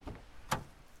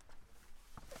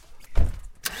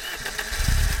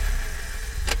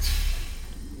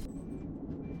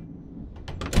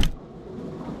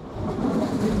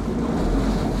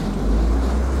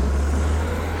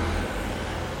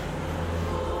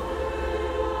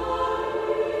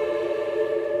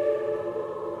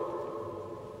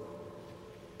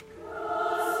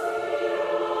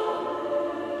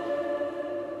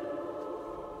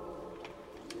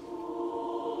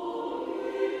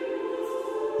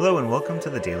Hello and welcome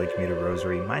to the Daily Commuter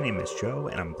Rosary. My name is Joe,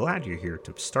 and I'm glad you're here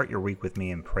to start your week with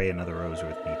me and pray another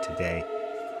rosary with me today.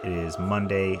 It is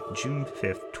Monday, June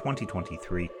 5th,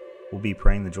 2023. We'll be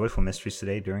praying the joyful mysteries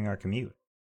today during our commute.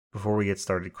 Before we get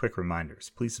started, quick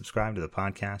reminders. Please subscribe to the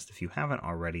podcast if you haven't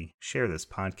already. Share this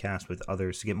podcast with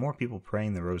others to get more people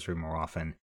praying the rosary more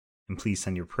often. And please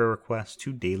send your prayer requests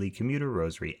to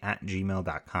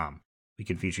dailycommuterrosary@gmail.com. We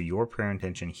can feature your prayer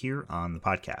intention here on the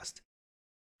podcast.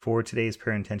 For today's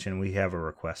prayer intention, we have a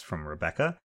request from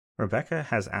Rebecca. Rebecca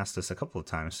has asked us a couple of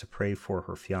times to pray for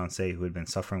her fiancé who had been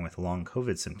suffering with long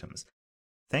COVID symptoms.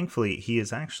 Thankfully, he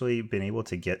has actually been able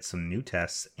to get some new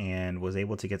tests and was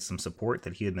able to get some support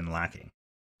that he had been lacking.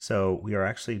 So we are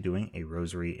actually doing a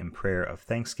rosary in prayer of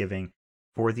thanksgiving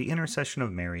for the intercession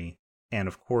of Mary and,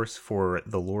 of course, for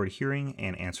the Lord hearing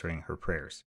and answering her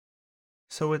prayers.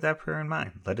 So with that prayer in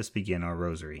mind, let us begin our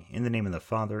rosary. In the name of the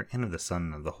Father, and of the Son,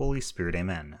 and of the Holy Spirit,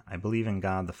 amen. I believe in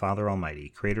God, the Father Almighty,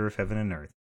 creator of heaven and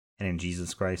earth, and in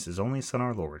Jesus Christ, his only Son,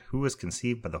 our Lord, who was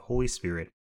conceived by the Holy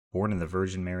Spirit, born of the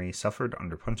Virgin Mary, suffered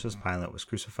under Pontius Pilate, was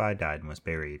crucified, died, and was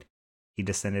buried. He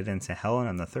descended into hell, and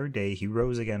on the third day he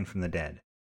rose again from the dead.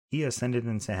 He ascended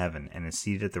into heaven, and is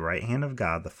seated at the right hand of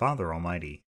God, the Father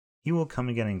Almighty. He will come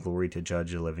again in glory to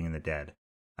judge the living and the dead.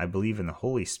 I believe in the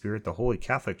Holy Spirit, the Holy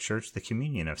Catholic Church, the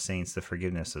communion of saints, the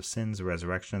forgiveness of sins, the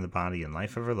resurrection of the body, and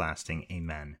life everlasting.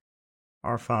 Amen.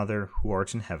 Our Father, who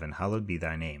art in heaven, hallowed be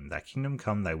thy name. Thy kingdom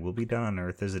come, thy will be done on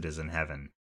earth as it is in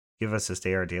heaven. Give us this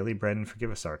day our daily bread, and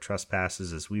forgive us our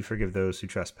trespasses, as we forgive those who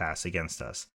trespass against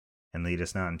us. And lead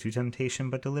us not into temptation,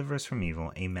 but deliver us from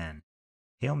evil. Amen.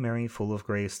 Hail Mary, full of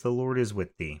grace, the Lord is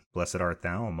with thee. Blessed art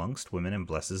thou amongst women, and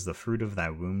blessed is the fruit of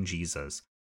thy womb, Jesus.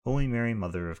 Holy Mary,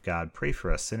 Mother of God, pray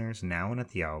for us sinners, now and at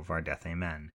the hour of our death.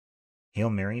 Amen.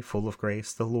 Hail Mary, full of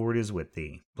grace, the Lord is with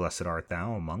thee. Blessed art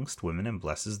thou amongst women, and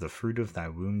blessed is the fruit of thy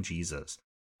womb, Jesus.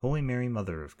 Holy Mary,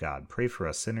 Mother of God, pray for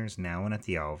us sinners, now and at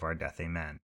the hour of our death.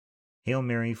 Amen. Hail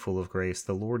Mary, full of grace,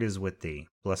 the Lord is with thee.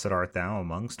 Blessed art thou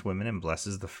amongst women, and blessed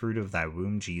is the fruit of thy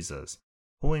womb, Jesus.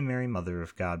 Holy Mary, Mother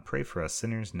of God, pray for us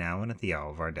sinners, now and at the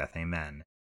hour of our death. Amen.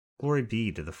 Glory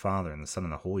be to the Father, and the Son,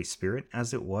 and the Holy Spirit,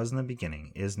 as it was in the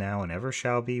beginning, is now, and ever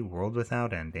shall be, world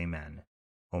without end. Amen.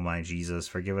 O my Jesus,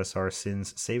 forgive us our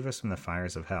sins, save us from the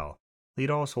fires of hell. Lead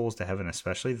all souls to heaven,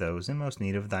 especially those in most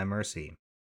need of thy mercy.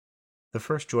 The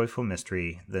first joyful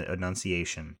mystery, the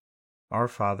Annunciation. Our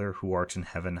Father, who art in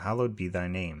heaven, hallowed be thy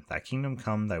name. Thy kingdom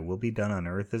come, thy will be done on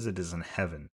earth as it is in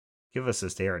heaven. Give us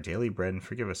this day our daily bread, and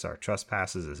forgive us our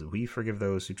trespasses, as we forgive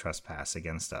those who trespass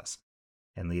against us.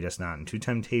 And lead us not into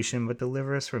temptation, but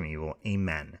deliver us from evil.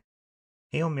 Amen.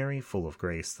 Hail Mary, full of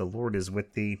grace, the Lord is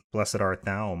with thee. Blessed art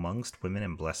thou amongst women,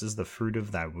 and blessed is the fruit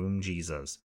of thy womb,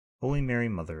 Jesus. Holy Mary,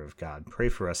 Mother of God, pray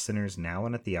for us sinners, now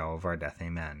and at the hour of our death.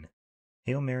 Amen.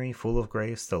 Hail Mary, full of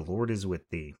grace, the Lord is with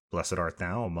thee. Blessed art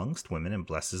thou amongst women, and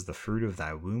blessed is the fruit of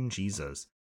thy womb, Jesus.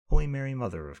 Holy Mary,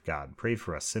 Mother of God, pray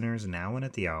for us sinners, now and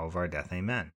at the hour of our death.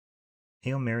 Amen.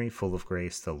 Hail Mary, full of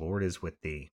grace, the Lord is with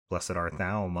thee. Blessed art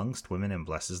thou amongst women, and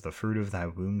blessed is the fruit of thy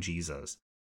womb, Jesus.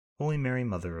 Holy Mary,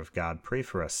 Mother of God, pray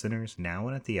for us sinners, now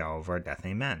and at the hour of our death.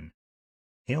 Amen.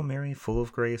 Hail Mary, full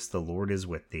of grace, the Lord is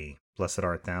with thee. Blessed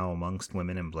art thou amongst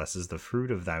women, and blessed is the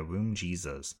fruit of thy womb,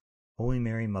 Jesus. Holy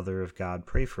Mary, Mother of God,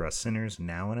 pray for us sinners,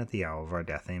 now and at the hour of our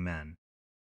death. Amen.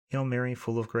 Hail Mary,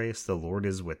 full of grace, the Lord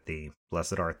is with thee. Blessed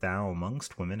art thou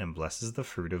amongst women, and blessed is the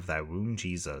fruit of thy womb,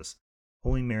 Jesus.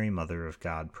 Holy Mary, Mother of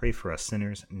God, pray for us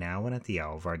sinners, now and at the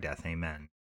hour of our death. Amen.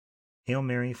 Hail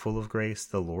Mary, full of grace,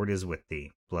 the Lord is with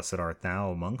thee. Blessed art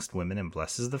thou amongst women, and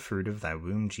blessed is the fruit of thy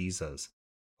womb, Jesus.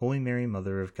 Holy Mary,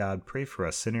 Mother of God, pray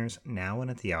for us sinners, now and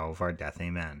at the hour of our death.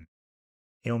 Amen.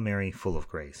 Hail Mary, full of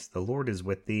grace, the Lord is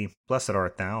with thee. Blessed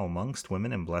art thou amongst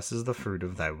women, and blessed is the fruit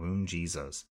of thy womb,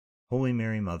 Jesus. Holy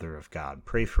Mary, Mother of God,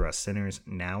 pray for us sinners,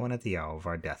 now and at the hour of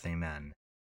our death. Amen.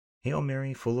 Hail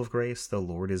Mary, full of grace, the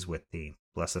Lord is with thee.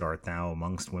 Blessed art thou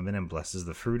amongst women, and blessed is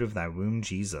the fruit of thy womb,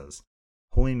 Jesus.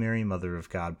 Holy Mary, Mother of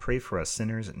God, pray for us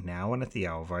sinners, now and at the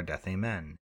hour of our death.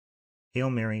 Amen. Hail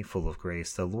Mary, full of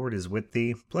grace, the Lord is with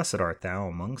thee. Blessed art thou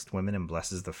amongst women, and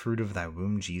blessed is the fruit of thy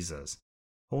womb, Jesus.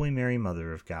 Holy Mary,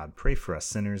 Mother of God, pray for us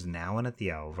sinners, now and at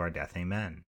the hour of our death.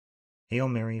 Amen. Hail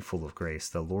Mary, full of grace,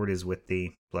 the Lord is with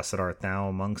thee. Blessed art thou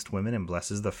amongst women, and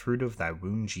blessed is the fruit of thy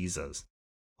womb, Jesus.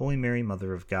 Holy Mary,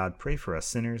 Mother of God, pray for us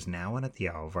sinners, now and at the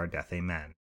hour of our death.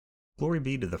 Amen. Glory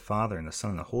be to the Father, and the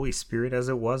Son, and the Holy Spirit, as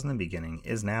it was in the beginning,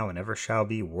 is now, and ever shall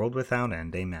be, world without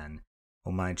end. Amen.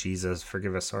 O my Jesus,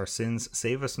 forgive us our sins,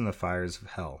 save us from the fires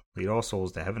of hell. Lead all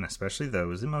souls to heaven, especially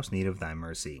those in most need of thy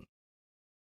mercy.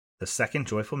 The second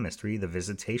joyful mystery, the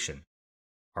Visitation.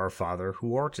 Our Father,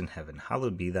 who art in heaven,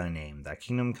 hallowed be thy name. Thy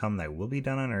kingdom come, thy will be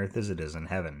done on earth as it is in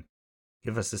heaven.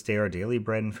 Give us this day our daily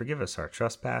bread, and forgive us our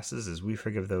trespasses, as we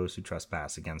forgive those who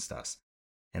trespass against us.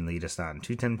 And lead us not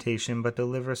into temptation, but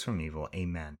deliver us from evil.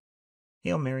 Amen.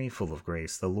 Hail Mary, full of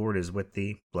grace, the Lord is with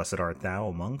thee. Blessed art thou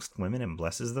amongst women, and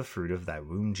blessed is the fruit of thy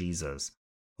womb, Jesus.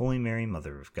 Holy Mary,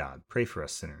 Mother of God, pray for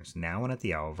us sinners, now and at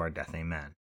the hour of our death.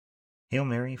 Amen. Hail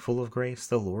Mary, full of grace,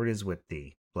 the Lord is with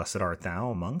thee. Blessed art thou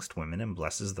amongst women, and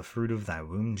blessed is the fruit of thy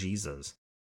womb, Jesus.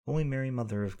 Holy Mary,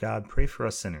 Mother of God, pray for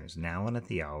us sinners, now and at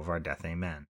the hour of our death.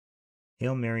 Amen.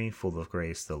 Hail Mary, full of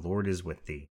grace, the Lord is with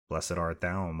thee. Blessed art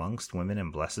thou amongst women,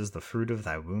 and blessed is the fruit of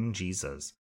thy womb,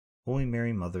 Jesus. Holy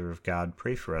Mary, Mother of God,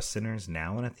 pray for us sinners,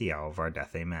 now and at the hour of our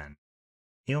death. Amen.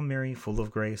 Hail Mary, full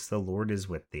of grace, the Lord is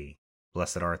with thee.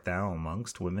 Blessed art thou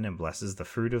amongst women, and blessed is the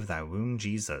fruit of thy womb,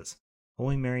 Jesus.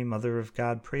 Holy Mary, Mother of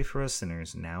God, pray for us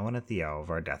sinners, now and at the hour of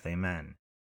our death. Amen.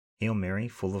 Hail Mary,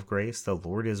 full of grace, the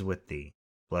Lord is with thee.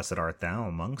 Blessed art thou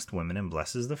amongst women, and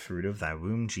blessed is the fruit of thy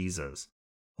womb, Jesus.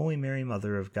 Holy Mary,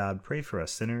 Mother of God, pray for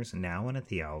us sinners, now and at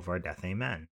the hour of our death.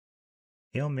 Amen.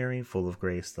 Hail Mary, full of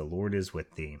grace, the Lord is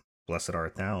with thee. Blessed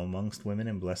art thou amongst women,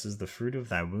 and blessed is the fruit of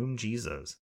thy womb,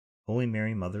 Jesus. Holy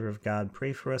Mary, Mother of God,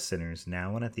 pray for us sinners,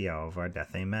 now and at the hour of our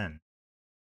death. Amen.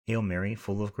 Hail Mary,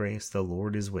 full of grace, the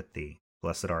Lord is with thee.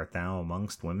 Blessed art thou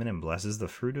amongst women, and blessed is the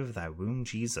fruit of thy womb,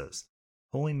 Jesus.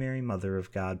 Holy Mary, Mother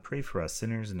of God, pray for us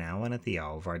sinners, now and at the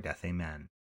hour of our death. Amen.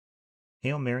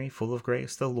 Hail Mary, full of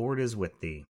grace, the Lord is with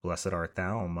thee. Blessed art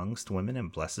thou amongst women,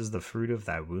 and blessed is the fruit of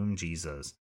thy womb,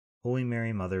 Jesus. Holy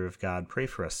Mary, Mother of God, pray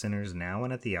for us sinners, now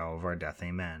and at the hour of our death.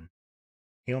 Amen.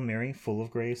 Hail Mary, full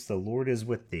of grace, the Lord is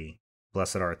with thee.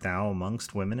 Blessed art thou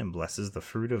amongst women, and blessed is the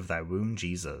fruit of thy womb,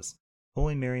 Jesus.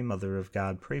 Holy Mary, Mother of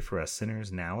God, pray for us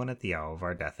sinners, now and at the hour of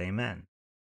our death. Amen.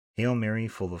 Hail Mary,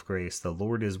 full of grace, the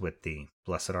Lord is with thee.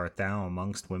 Blessed art thou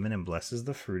amongst women, and blessed is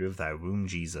the fruit of thy womb,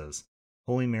 Jesus.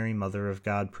 Holy Mary, Mother of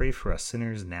God, pray for us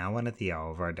sinners, now and at the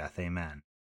hour of our death. Amen.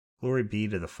 Glory be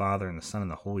to the Father, and the Son,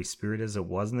 and the Holy Spirit, as it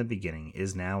was in the beginning,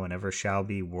 is now, and ever shall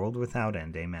be, world without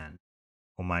end. Amen.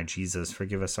 O my Jesus,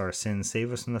 forgive us our sins,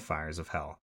 save us from the fires of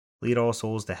hell. Lead all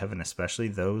souls to heaven, especially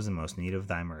those in most need of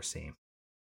thy mercy.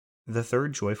 The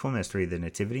third joyful mystery, the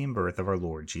Nativity and Birth of our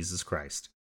Lord Jesus Christ.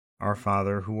 Our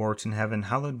Father, who art in heaven,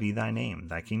 hallowed be thy name.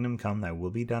 Thy kingdom come, thy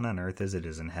will be done on earth as it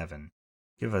is in heaven.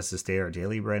 Give us this day our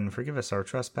daily bread, and forgive us our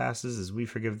trespasses, as we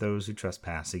forgive those who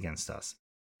trespass against us.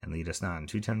 And lead us not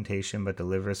into temptation, but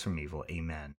deliver us from evil.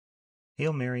 Amen.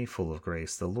 Hail Mary, full of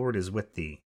grace, the Lord is with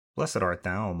thee. Blessed art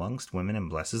thou amongst women, and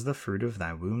blessed is the fruit of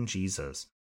thy womb, Jesus.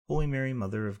 Holy Mary,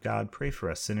 Mother of God, pray for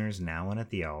us sinners, now and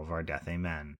at the hour of our death.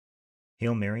 Amen.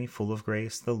 Hail Mary, full of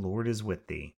grace, the Lord is with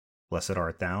thee. Blessed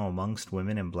art thou amongst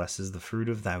women, and blessed is the fruit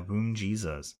of thy womb,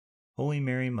 Jesus. Holy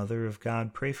Mary, Mother of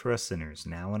God, pray for us sinners,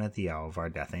 now and at the hour of our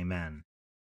death. Amen.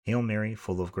 Hail Mary,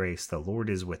 full of grace, the Lord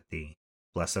is with thee.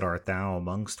 Blessed art thou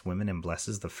amongst women, and blessed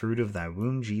is the fruit of thy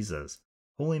womb, Jesus.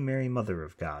 Holy Mary, Mother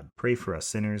of God, pray for us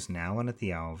sinners, now and at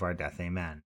the hour of our death.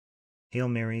 Amen. Hail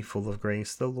Mary, full of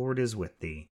grace, the Lord is with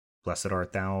thee. Blessed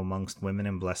art thou amongst women,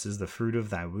 and blessed is the fruit of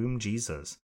thy womb,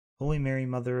 Jesus. Holy Mary,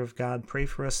 Mother of God, pray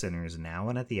for us sinners, now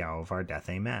and at the hour of our death.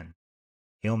 Amen.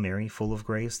 Hail Mary, full of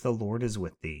grace, the Lord is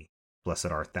with thee.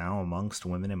 Blessed art thou amongst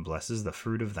women, and blessed is the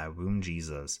fruit of thy womb,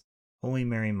 Jesus. Holy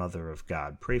Mary, Mother of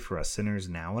God, pray for us sinners,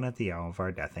 now and at the hour of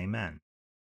our death. Amen.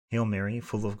 Hail Mary,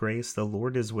 full of grace, the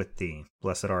Lord is with thee.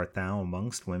 Blessed art thou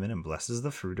amongst women, and blessed is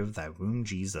the fruit of thy womb,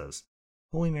 Jesus.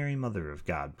 Holy Mary, Mother of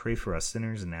God, pray for us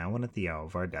sinners, now and at the hour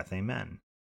of our death. Amen.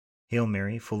 Hail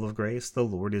Mary, full of grace, the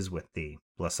Lord is with thee.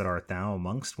 Blessed art thou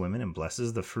amongst women, and blessed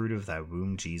is the fruit of thy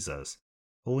womb, Jesus.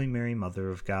 Holy Mary, Mother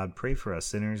of God, pray for us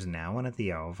sinners, now and at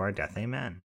the hour of our death.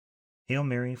 Amen. Hail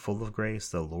Mary, full of grace,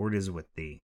 the Lord is with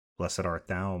thee. Blessed art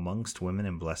thou amongst women,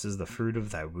 and blessed is the fruit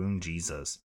of thy womb,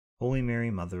 Jesus. Holy Mary,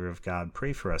 Mother of God,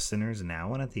 pray for us sinners,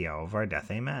 now and at the hour of our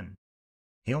death. Amen.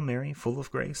 Hail Mary, full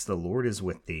of grace, the Lord is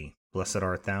with thee. Blessed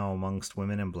art thou amongst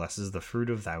women, and blessed is the fruit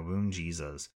of thy womb,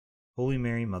 Jesus. Holy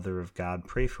Mary, Mother of God,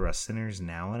 pray for us sinners,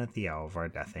 now and at the hour of our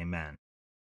death. Amen.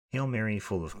 Hail Mary,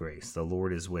 full of grace, the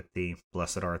Lord is with thee.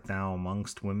 Blessed art thou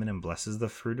amongst women, and blessed is the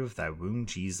fruit of thy womb,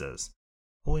 Jesus.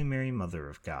 Holy Mary, Mother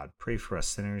of God, pray for us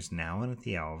sinners, now and at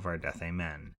the hour of our death.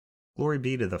 Amen. Glory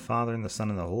be to the Father, and the Son,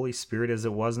 and the Holy Spirit, as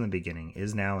it was in the beginning,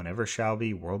 is now, and ever shall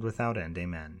be, world without end.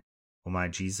 Amen. O my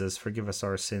Jesus, forgive us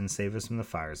our sins, save us from the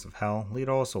fires of hell, lead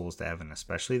all souls to heaven,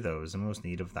 especially those in most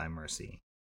need of thy mercy.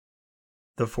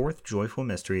 The fourth joyful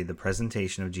mystery, the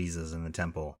presentation of Jesus in the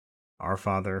temple. Our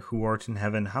Father, who art in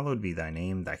heaven, hallowed be thy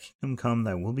name. Thy kingdom come,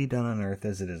 thy will be done on earth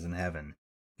as it is in heaven.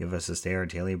 Give us this day our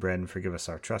daily bread, and forgive us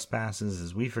our trespasses,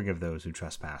 as we forgive those who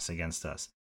trespass against us.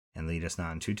 And lead us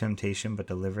not into temptation, but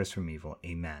deliver us from evil.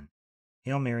 Amen.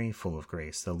 Hail Mary, full of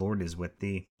grace, the Lord is with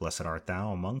thee. Blessed art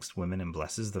thou amongst women, and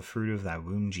blessed is the fruit of thy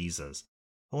womb, Jesus.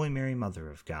 Holy Mary, Mother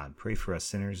of God, pray for us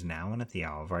sinners now and at the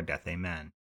hour of our death.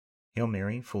 Amen. Hail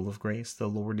Mary, full of grace, the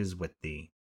Lord is with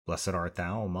thee. Blessed art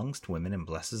thou amongst women, and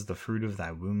blessed is the fruit of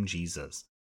thy womb, Jesus.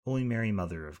 Holy Mary,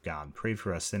 Mother of God, pray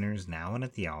for us sinners now and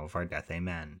at the hour of our death.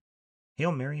 Amen.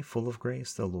 Hail Mary, full of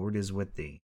grace, the Lord is with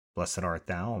thee. Blessed art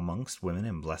thou amongst women,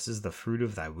 and blessed is the fruit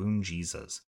of thy womb,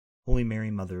 Jesus. Holy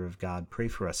Mary, Mother of God, pray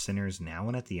for us sinners now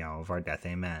and at the hour of our death.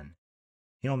 Amen.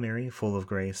 Hail Mary, full of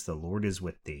grace, the Lord is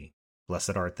with thee.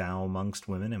 Blessed art thou amongst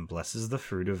women, and blessed is the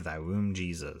fruit of thy womb,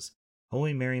 Jesus.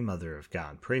 Holy Mary, Mother of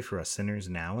God, pray for us sinners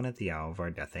now and at the hour of our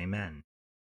death. Amen.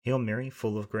 Hail Mary,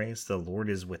 full of grace, the Lord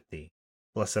is with thee.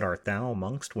 Blessed art thou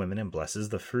amongst women, and blessed is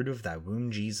the fruit of thy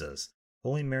womb, Jesus.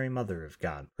 Holy Mary, Mother of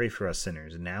God, pray for us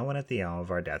sinners now and at the hour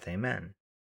of our death. Amen.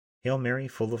 Hail Mary,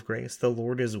 full of grace, the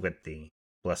Lord is with thee.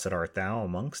 Blessed art thou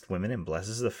amongst women, and blessed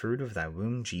is the fruit of thy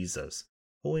womb, Jesus.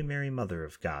 Holy Mary, Mother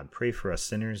of God, pray for us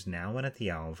sinners now and at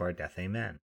the hour of our death.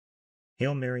 Amen.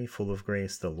 Hail Mary, full of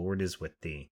grace, the Lord is with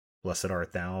thee. Blessed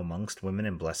art thou amongst women,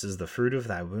 and blessed is the fruit of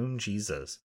thy womb,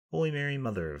 Jesus. Holy Mary,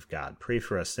 Mother of God, pray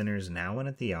for us sinners now and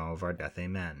at the hour of our death.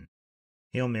 Amen.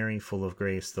 Hail Mary, full of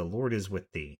grace, the Lord is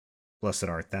with thee. Blessed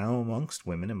art thou amongst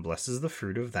women, and blessed is the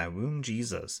fruit of thy womb,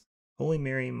 Jesus. Holy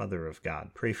Mary, Mother of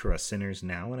God, pray for us sinners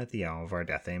now and at the hour of our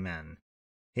death. Amen.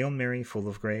 Hail Mary, full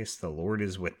of grace, the Lord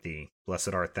is with thee.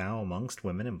 Blessed art thou amongst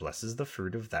women, and blessed is the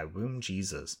fruit of thy womb,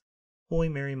 Jesus. Holy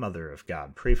Mary, Mother of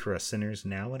God, pray for us sinners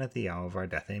now and at the hour of our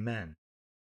death. Amen.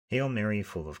 Hail Mary,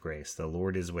 full of grace, the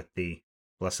Lord is with thee.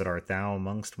 Blessed art thou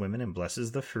amongst women, and blessed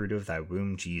is the fruit of thy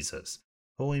womb, Jesus.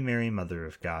 Holy Mary, Mother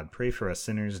of God, pray for us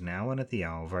sinners now and at the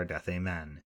hour of our death.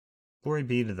 Amen. Glory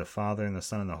be to the Father, and the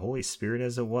Son, and the Holy Spirit,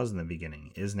 as it was in the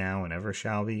beginning, is now, and ever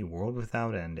shall be, world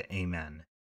without end. Amen.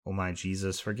 O my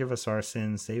Jesus, forgive us our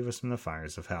sins, save us from the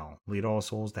fires of hell. Lead all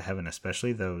souls to heaven,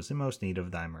 especially those in most need of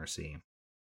thy mercy.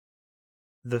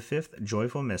 The fifth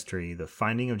joyful mystery, the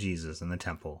finding of Jesus in the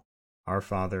temple. Our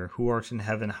Father, who art in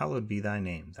heaven, hallowed be thy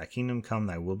name. Thy kingdom come,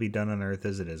 thy will be done on earth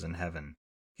as it is in heaven.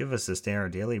 Give us this day our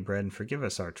daily bread, and forgive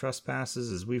us our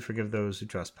trespasses, as we forgive those who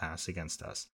trespass against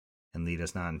us. And lead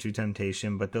us not into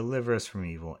temptation, but deliver us from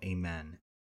evil. Amen.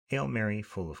 Hail Mary,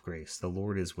 full of grace, the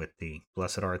Lord is with thee.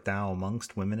 Blessed art thou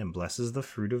amongst women, and blessed is the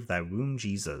fruit of thy womb,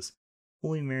 Jesus.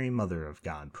 Holy Mary, Mother of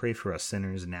God, pray for us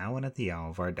sinners now and at the hour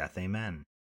of our death. Amen.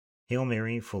 Hail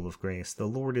Mary, full of grace, the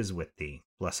Lord is with thee.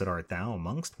 Blessed art thou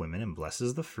amongst women, and blessed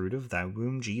is the fruit of thy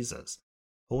womb, Jesus.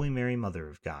 Holy Mary, Mother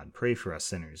of God, pray for us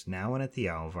sinners now and at the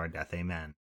hour of our death.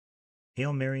 Amen.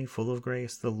 Hail Mary, full of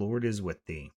grace, the Lord is with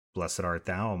thee. Blessed art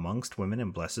thou amongst women,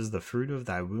 and blessed is the fruit of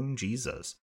thy womb,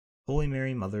 Jesus. Holy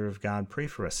Mary, Mother of God, pray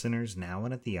for us sinners now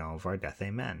and at the hour of our death.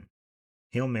 Amen.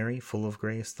 Hail Mary, full of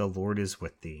grace, the Lord is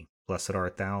with thee. Blessed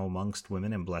art thou amongst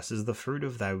women, and blessed is the fruit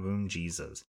of thy womb,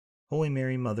 Jesus. Holy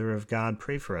Mary, Mother of God,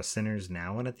 pray for us sinners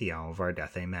now and at the hour of our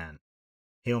death. Amen.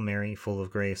 Hail Mary, full of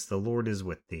grace, the Lord is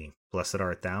with thee. Blessed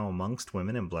art thou amongst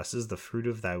women, and blessed is the fruit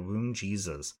of thy womb,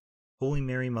 Jesus. Holy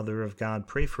Mary, Mother of God,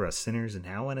 pray for us sinners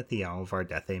now and at the hour of our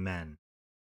death. Amen.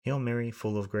 Hail Mary,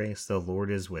 full of grace, the Lord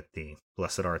is with thee.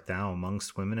 Blessed art thou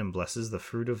amongst women, and blessed is the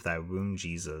fruit of thy womb,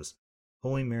 Jesus.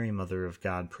 Holy Mary, Mother of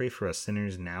God, pray for us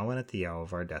sinners now and at the hour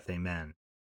of our death. Amen.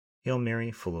 Hail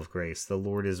Mary, full of grace, the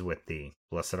Lord is with thee.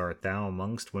 Blessed art thou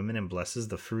amongst women, and blessed is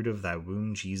the fruit of thy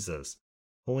womb, Jesus.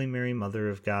 Holy Mary, Mother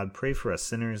of God, pray for us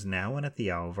sinners now and at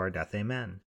the hour of our death.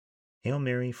 Amen. Hail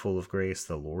Mary, full of grace,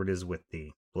 the Lord is with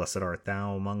thee. Blessed art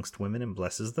thou amongst women, and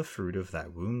blessed is the fruit of thy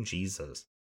womb, Jesus.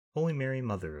 Holy Mary,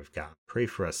 Mother of God, pray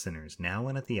for us sinners now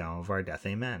and at the hour of our death.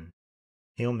 Amen.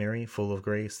 Hail Mary, full of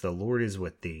grace, the Lord is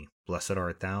with thee. Blessed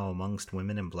art thou amongst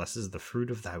women, and blessed is the fruit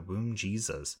of thy womb,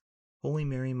 Jesus. Holy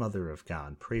Mary, Mother of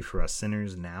God, pray for us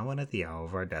sinners now and at the hour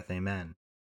of our death. Amen.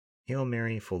 Hail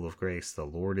Mary, full of grace, the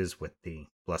Lord is with thee.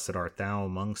 Blessed art thou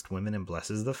amongst women, and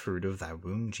blessed is the fruit of thy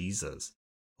womb, Jesus.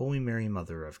 Holy Mary,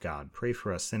 Mother of God, pray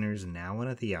for us sinners now and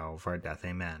at the hour of our death.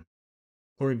 Amen.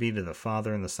 Glory be to the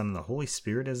Father, and the Son, and the Holy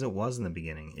Spirit, as it was in the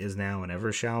beginning, is now, and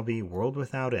ever shall be, world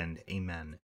without end.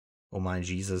 Amen. O my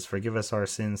Jesus, forgive us our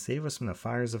sins, save us from the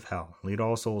fires of hell, lead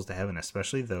all souls to heaven,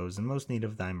 especially those in most need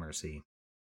of thy mercy.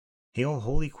 Hail,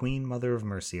 Holy Queen, Mother of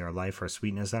Mercy, our life, our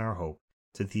sweetness, and our hope.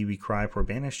 To thee we cry, poor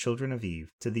banished children of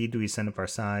Eve. To thee do we send up our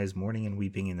sighs, mourning and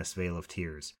weeping in this vale of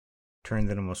tears. Turn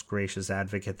then, O most gracious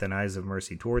Advocate, thine eyes of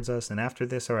mercy towards us, and after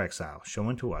this our exile, show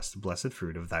unto us the blessed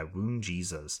fruit of thy womb,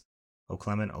 Jesus. O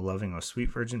clement, O loving, O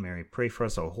sweet Virgin Mary, pray for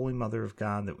us, O Holy Mother of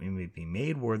God, that we may be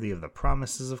made worthy of the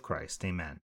promises of Christ.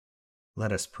 Amen.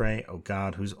 Let us pray, O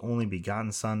God, whose only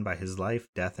begotten Son by his life,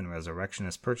 death, and resurrection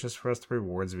has purchased for us the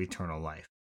rewards of eternal life.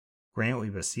 Grant, we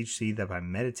beseech thee, that by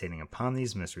meditating upon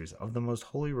these mysteries of the most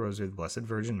holy rosary of the Blessed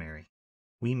Virgin Mary,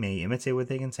 we may imitate what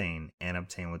they contain and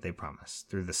obtain what they promise.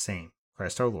 Through the same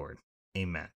Christ our Lord.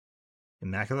 Amen.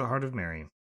 Immaculate Heart of Mary,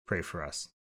 pray for us.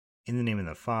 In the name of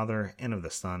the Father, and of the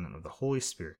Son, and of the Holy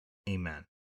Spirit. Amen.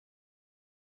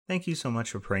 Thank you so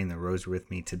much for praying the rosary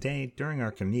with me today during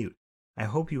our commute. I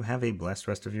hope you have a blessed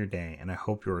rest of your day, and I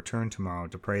hope you'll return tomorrow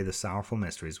to pray the sorrowful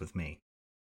mysteries with me.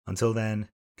 Until then,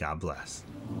 God bless.